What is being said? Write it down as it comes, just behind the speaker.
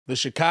The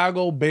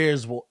Chicago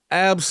Bears will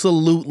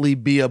absolutely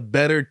be a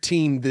better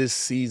team this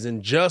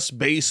season just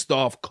based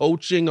off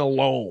coaching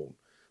alone.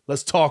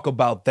 Let's talk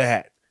about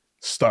that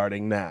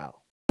starting now.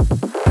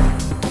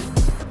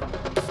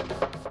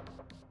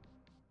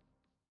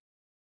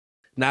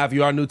 Now, if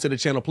you are new to the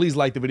channel, please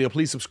like the video.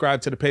 Please subscribe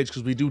to the page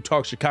because we do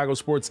talk Chicago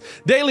sports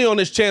daily on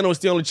this channel.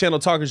 It's the only channel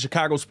talking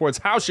Chicago sports,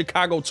 how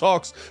Chicago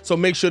talks. So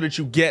make sure that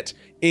you get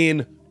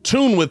in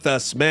tune with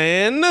us,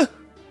 man.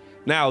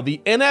 Now,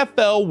 the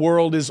NFL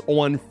world is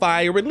on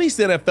fire, at least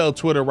NFL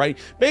Twitter, right?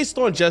 Based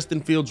on Justin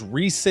Fields'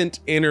 recent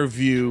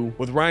interview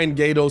with Ryan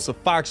Gaydos of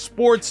Fox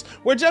Sports,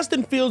 where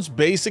Justin Fields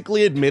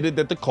basically admitted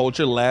that the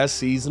culture last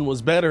season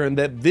was better and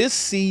that this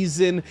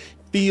season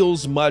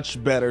feels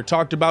much better.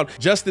 Talked about,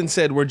 Justin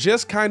said, we're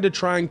just kind of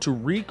trying to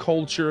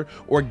reculture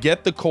or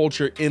get the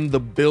culture in the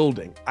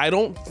building. I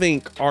don't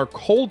think our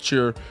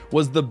culture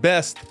was the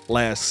best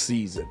last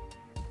season.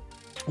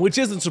 Which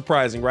isn't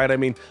surprising, right? I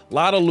mean, a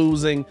lot of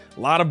losing, a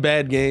lot of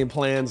bad game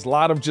plans, a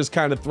lot of just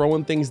kind of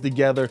throwing things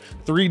together,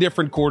 3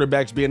 different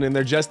quarterbacks being in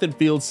there. Justin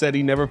Fields said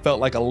he never felt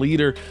like a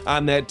leader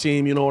on that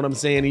team. You know what I'm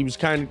saying? He was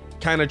kind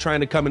of trying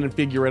to come in and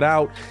figure it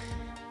out.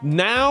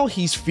 Now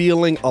he's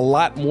feeling a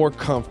lot more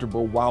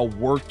comfortable while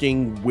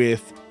working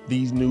with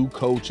these new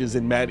coaches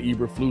in Matt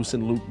Eberflus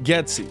and Luke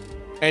Getsy.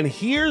 And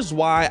here's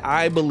why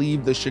I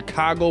believe the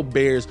Chicago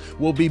Bears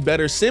will be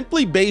better,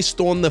 simply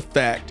based on the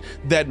fact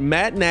that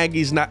Matt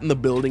Nagy's not in the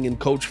building and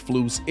Coach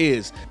Flus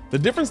is. The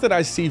difference that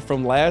I see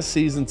from last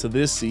season to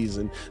this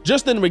season,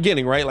 just in the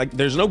beginning, right? Like,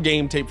 there's no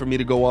game tape for me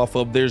to go off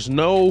of. There's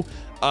no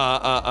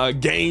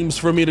games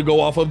for me to go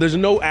off of. There's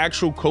no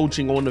actual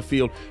coaching on the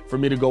field for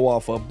me to go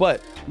off of.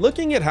 But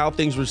looking at how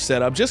things were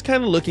set up, just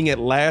kind of looking at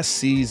last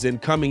season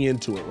coming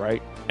into it,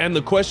 right? And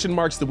the question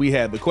marks that we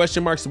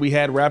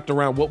had wrapped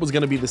around what was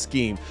going to be the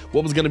scheme,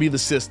 what was going to be the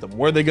system,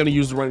 were they going to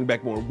use the running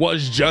back more,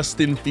 was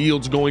Justin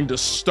Fields going to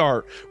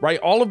start, right?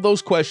 All of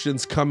those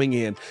questions coming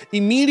in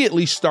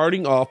immediately,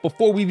 starting off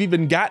before we've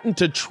even gotten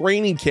to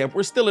training camp.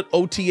 We're still at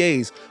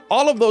OTAs.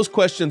 All of those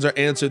questions are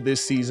answered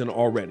this season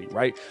already,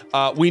 right?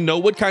 We know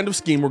what kind of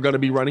scheme we're going to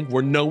be running.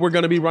 We know we're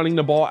going to be running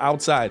the ball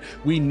outside.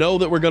 We know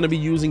that we're going to be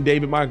using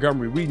David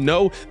Montgomery. We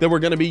know that we're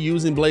going to be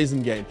using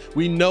Blasingame.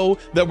 We know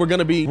that we're going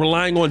to be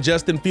relying on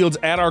Justin Fields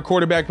at our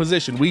quarterback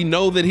position. We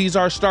know that he's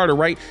our starter,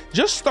 right?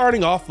 Just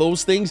starting off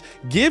those things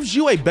gives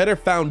you a better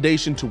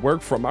foundation to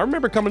work from. I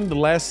remember coming into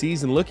last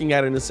season, looking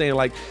at it and saying,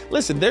 like,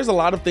 listen, there's a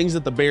lot of things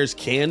that the Bears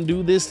can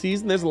do this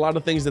season. There's a lot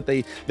of things that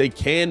they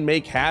can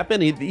make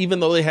happen, even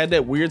though they had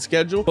that weird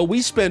schedule. But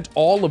we spent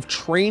all of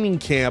training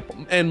camp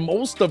and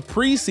most of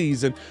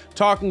preseason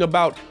talking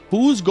about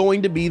who's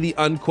going to be the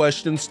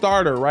unquestioned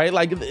starter, right?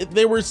 Like,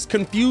 there was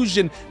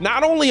confusion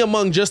not only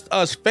among just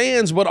us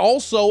fans, but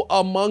also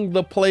among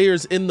the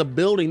players in the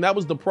building. That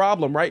was the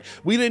problem, right?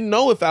 We didn't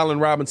know if Allen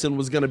Robinson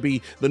was going to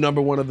be the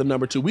number 1 or the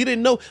number 2. We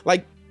didn't know,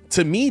 like,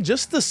 to me,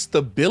 just the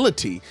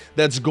stability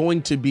that's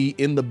going to be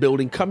in the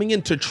building coming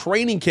into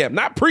training camp,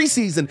 not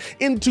preseason,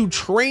 into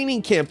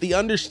training camp, the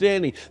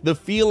understanding, the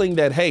feeling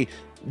that, hey,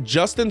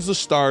 Justin's the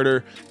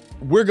starter.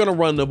 We're going to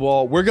run the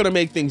ball. We're going to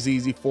make things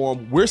easy for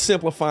him. We're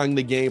simplifying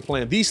the game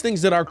plan. These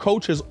things that our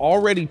coach has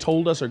already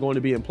told us are going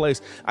to be in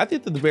place. I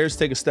think that the Bears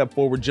take a step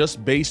forward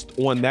just based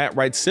on that,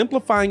 right?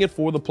 Simplifying it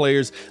for the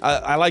players.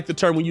 I like the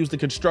term we use, the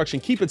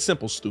construction. Keep it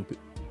simple, stupid.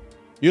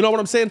 You know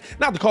what I'm saying?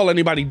 Not to call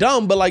anybody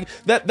dumb, but like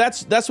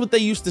that's what they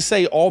used to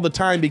say all the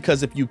time,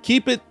 because if you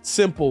keep it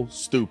simple,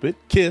 stupid,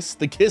 KISS,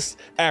 the KISS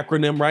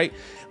acronym, right?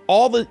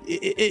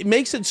 It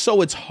makes it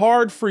so it's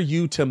hard for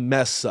you to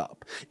mess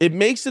up. It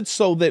makes it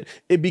so that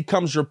it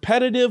becomes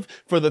repetitive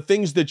for the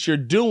things that you're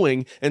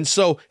doing. And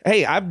so,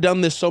 hey, I've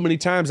done this so many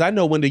times. I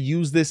know when to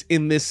use this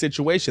in this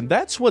situation.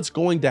 That's what's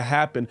going to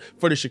happen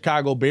for the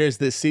Chicago Bears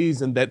this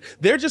season, that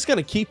they're just going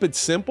to keep it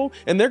simple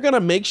and they're going to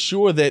make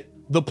sure that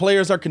the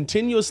players are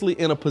continuously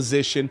in a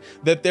position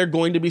that they're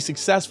going to be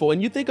successful.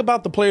 And you think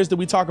about the players that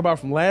we talk about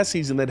from last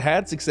season that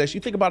had success. You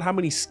think about how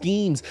many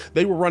schemes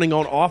they were running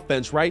on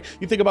offense, right?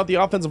 You think about the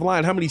offensive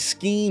line, how many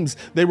schemes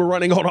they were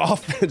running on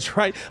offense,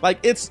 right? Like,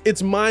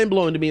 it's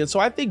mind-blowing to me. And so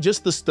I think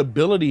just the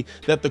stability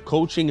that the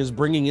coaching is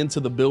bringing into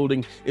the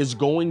building is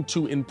going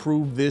to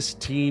improve this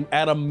team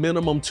at a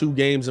minimum 2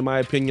 games, in my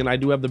opinion. I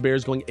do have the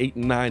Bears going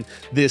 8-9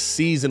 this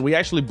season. We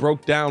actually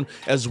broke down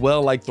as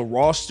well, like, the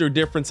roster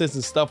differences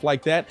and stuff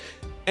like that.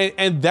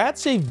 And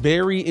that's a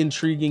very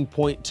intriguing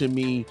point to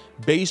me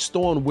based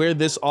on where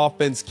this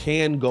offense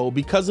can go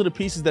because of the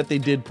pieces that they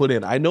did put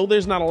in. I know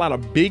there's not a lot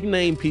of big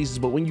name pieces,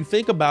 but when you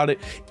think about it,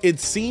 it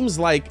seems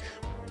like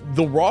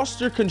the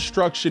roster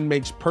construction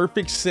makes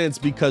perfect sense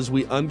because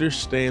we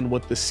understand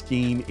what the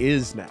scheme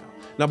is now.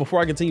 Now,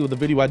 before I continue with the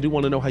video, I do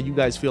want to know how you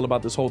guys feel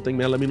about this whole thing,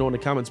 man. Let me know in the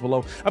comments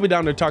below. I'll be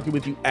down there talking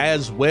with you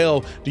as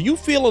well. Do you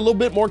feel a little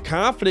bit more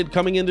confident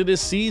coming into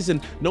this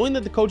season, knowing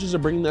that the coaches are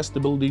bringing that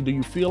stability? Do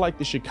you feel like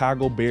the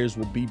Chicago Bears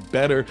will be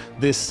better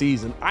this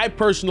season? I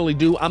personally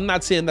do. I'm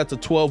not saying that's a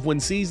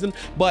 12-win season,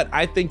 but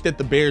I think that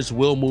the Bears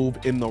will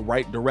move in the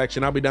right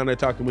direction. I'll be down there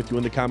talking with you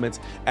in the comments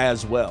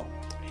as well.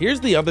 Here's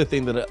the other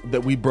thing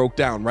that we broke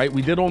down, right?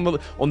 We did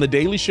on the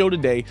daily show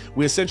today.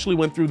 We essentially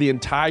went through the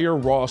entire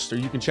roster.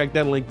 You can check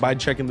that link by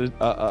checking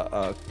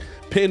the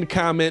pinned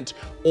comment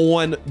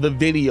on the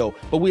video.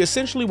 But we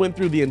essentially went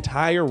through the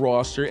entire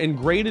roster and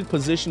graded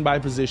position by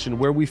position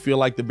where we feel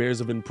like the Bears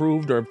have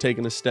improved or have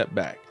taken a step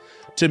back.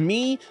 To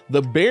me,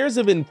 the Bears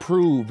have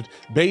improved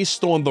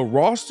based on the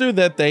roster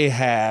that they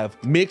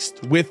have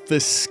mixed with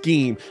the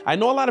scheme. I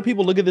know a lot of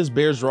people look at this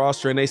Bears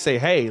roster and they say,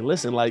 hey,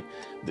 listen, like,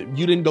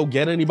 you didn't go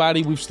get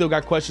anybody. We've still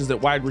got questions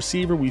at wide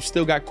receiver. We've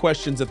still got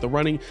questions at the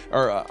running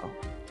or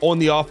on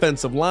the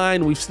offensive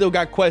line. We've still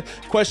got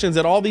questions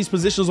at all these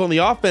positions on the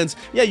offense.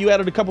 Yeah, you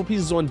added a couple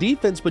pieces on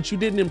defense, but you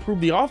didn't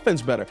improve the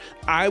offense better.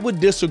 I would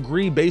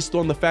disagree based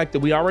on the fact that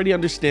we already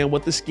understand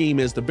what the scheme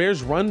is. The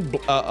Bears run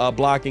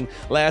blocking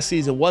last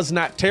season was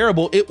not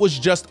terrible. It was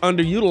just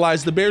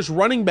underutilized. The Bears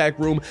running back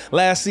room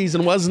last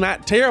season was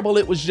not terrible.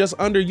 It was just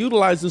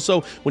underutilized. And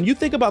so when you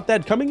think about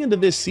that coming into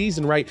this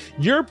season, right,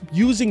 you're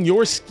using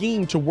your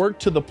scheme to work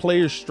to the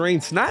player's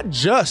strengths, not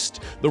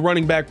just the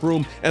running back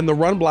room and the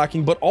run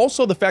blocking, but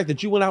also the fact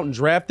that you went out and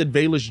drafted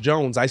Velus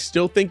Jones. I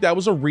still think that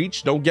was a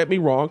reach. Don't get me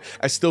wrong.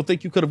 I still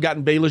think you could have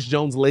gotten Velus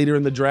Jones later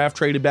in the draft,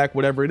 traded back,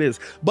 whatever it is.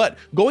 But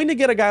going to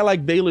get a guy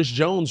like Velus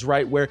Jones,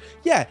 right, where,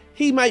 yeah,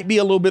 he might be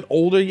a little bit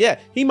older. Yeah,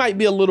 he might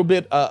be a little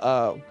bit,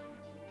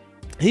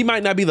 he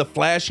might not be the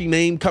flashy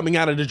name coming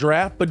out of the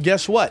draft, but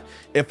guess what?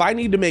 If I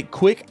need to make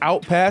quick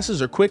out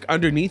passes or quick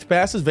underneath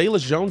passes,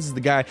 Velus Jones is the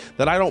guy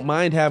that I don't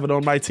mind having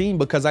on my team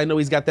because I know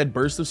he's got that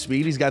burst of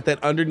speed. He's got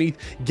that underneath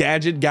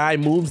gadget guy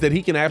moves that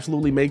he can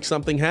absolutely make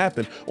something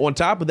happen. On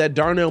top of that,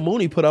 Darnell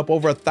Mooney put up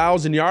over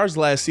 1,000 yards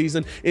last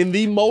season in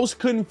the most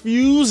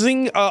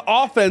confusing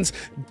offense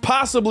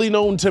possibly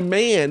known to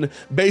man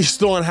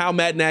based on how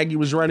Matt Nagy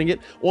was running it.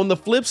 On the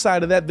flip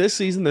side of that, this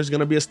season, there's going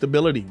to be a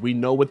stability. We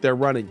know what they're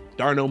running.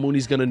 Darnell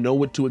Mooney's going to know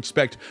what to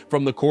expect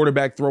from the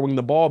quarterback throwing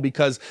the ball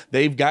because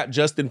they've got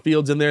Justin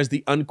Fields in there as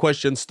the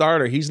unquestioned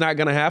starter. He's not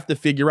going to have to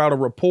figure out a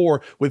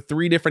rapport with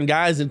 3 different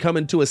guys and come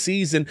into a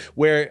season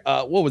where,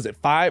 what was it,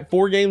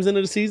 4 games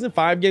into the season,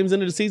 5 games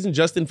into the season,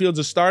 Justin Fields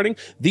is starting.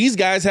 These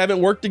guys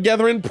haven't worked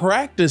together in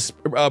practice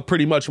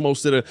pretty much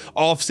most of the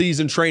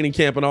off-season training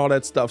camp and all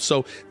that stuff.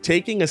 So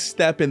taking a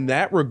step in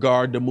that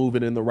regard to move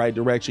it in the right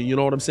direction, you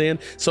know what I'm saying?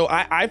 So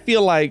I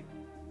feel like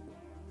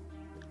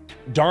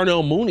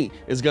Darnell Mooney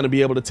is going to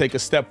be able to take a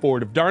step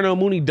forward. If Darnell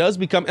Mooney does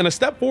become, and a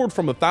step forward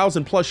from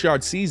 1,000+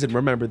 yard season,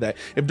 remember that.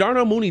 If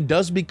Darnell Mooney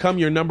does become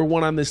your number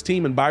 1 on this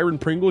team and Byron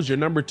Pringle's your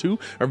number 2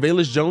 or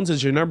Velus Jones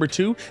is your number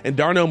 2 and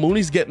Darnell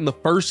Mooney's getting the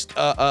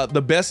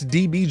the best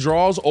DB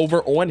draws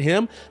over on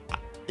him,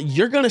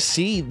 you're going to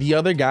see the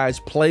other guys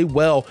play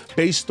well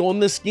based on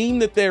the scheme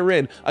that they're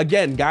in.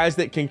 Again, guys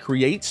that can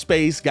create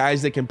space,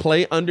 guys that can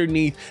play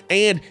underneath,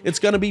 and it's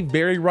going to be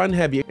very run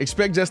heavy.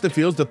 Expect Justin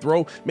Fields to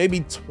throw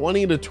maybe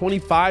 20 to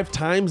 25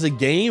 times a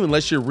game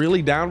unless you're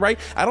really downright.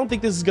 I don't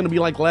think this is going to be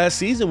like last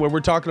season where we're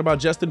talking about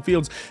Justin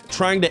Fields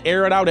trying to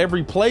air it out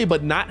every play,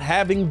 but not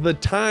having the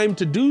time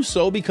to do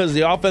so because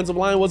the offensive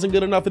line wasn't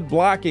good enough at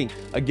blocking.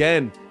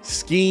 Again,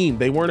 scheme.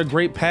 They weren't a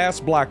great pass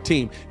block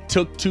team.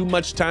 Took too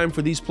much time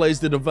for these plays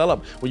to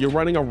develop. When you're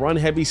running a run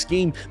heavy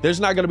scheme, there's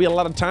not going to be a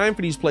lot of time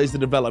for these plays to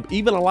develop.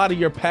 Even a lot of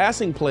your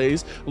passing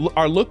plays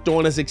are looked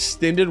on as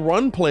extended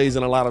run plays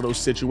in a lot of those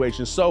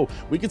situations. So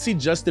we could see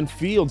Justin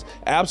Fields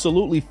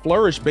absolutely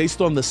flourish based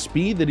on the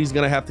speed that he's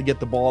going to have to get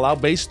the ball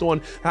out, based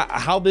on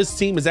how this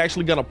team is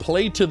actually going to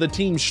play to the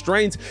team's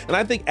strengths. And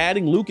I think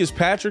adding Lucas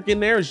Patrick in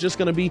there is just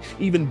going to be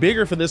even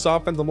bigger for this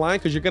offensive line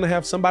because you're going to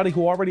have somebody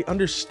who already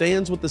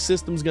understands what the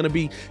system's going to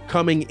be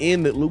coming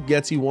in that Luke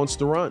Getsy wants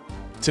to run.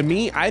 To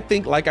me, I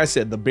think, like I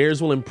said, the Bears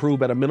will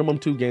improve at a minimum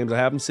 2 games. I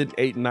have them sitting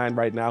 8-9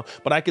 right now,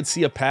 but I could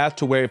see a path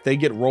to where if they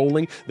get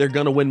rolling, they're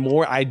going to win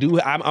more. I'm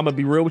going to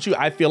be real with you.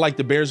 I feel like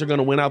the Bears are going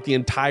to win out the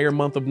entire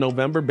month of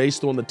November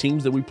based on the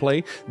teams that we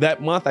play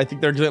that month. I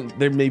think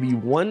there may be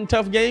 1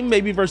 tough game,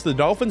 maybe versus the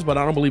Dolphins, but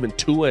I don't believe in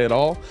Tua at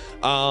all.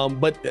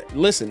 But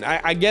listen,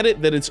 I get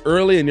it that it's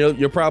early and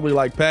you're probably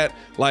like, Pat,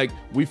 like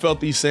we felt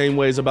these same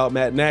ways about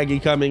Matt Nagy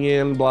coming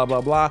in, blah,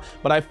 blah, blah.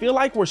 But I feel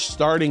like we're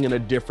starting in a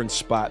different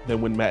spot than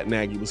when Matt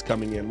Nagy was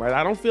coming in, right?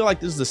 I don't feel like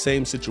this is the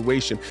same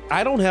situation.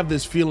 I don't have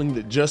this feeling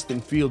that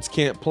Justin Fields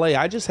can't play.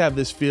 I just have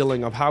this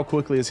feeling of how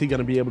quickly is he going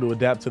to be able to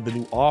adapt to the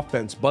new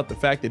offense. But the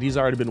fact that he's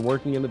already been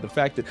working in it, the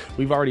fact that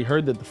we've already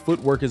heard that the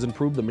footwork has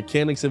improved, the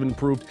mechanics have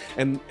improved,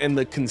 and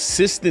the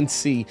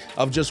consistency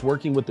of just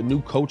working with the new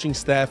coaching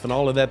staff and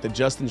all of that, that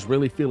Justin's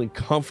really feeling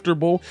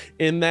comfortable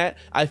in that.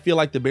 I feel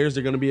like the Bears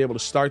are going to be able to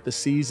start the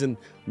season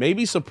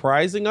maybe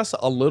surprising us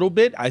a little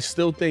bit. I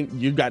still think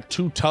you've got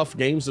 2 tough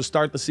games to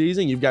start the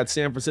season. You've got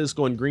San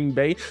Francisco and Green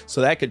Bay,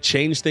 so that could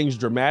change things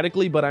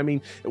dramatically. But I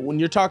mean, when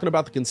you're talking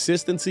about the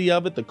consistency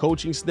of it, the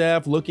coaching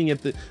staff, looking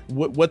at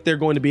what they're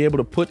going to be able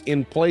to put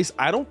in place,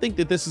 I don't think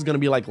that this is going to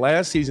be like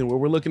last season where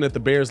we're looking at the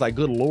Bears like,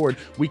 good Lord,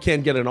 we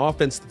can't get an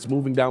offense that's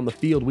moving down the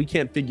field. We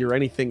can't figure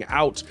anything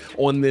out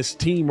on this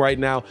team right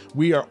now.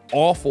 We are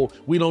awful.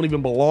 We don't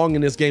even belong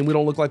in this game. We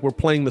don't look like we're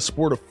playing the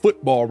sport of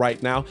football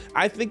right now.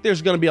 I think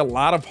there's going to be a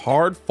lot of of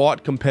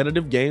hard-fought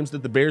competitive games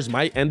that the Bears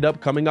might end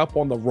up coming up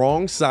on the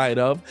wrong side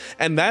of,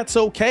 and that's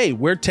okay.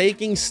 We're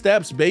taking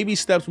steps, baby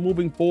steps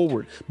moving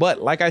forward.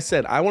 But like I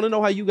said, I want to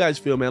know how you guys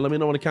feel, man. Let me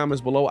know in the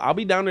comments below. I'll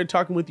be down there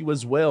talking with you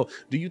as well.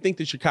 Do you think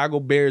the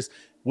Chicago Bears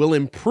will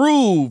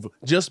improve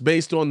just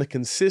based on the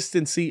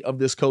consistency of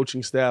this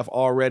coaching staff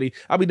already?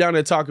 I'll be down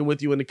there talking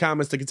with you in the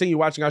comments. To continue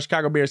watching our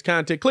Chicago Bears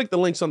content, click the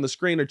links on the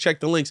screen or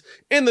check the links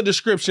in the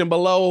description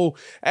below.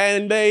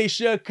 And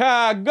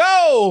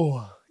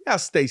Chicago, y'all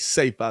stay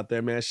safe out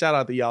there, man. Shout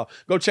out to y'all.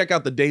 Go check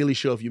out The Daily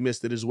Show if you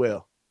missed it as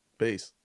well. Peace.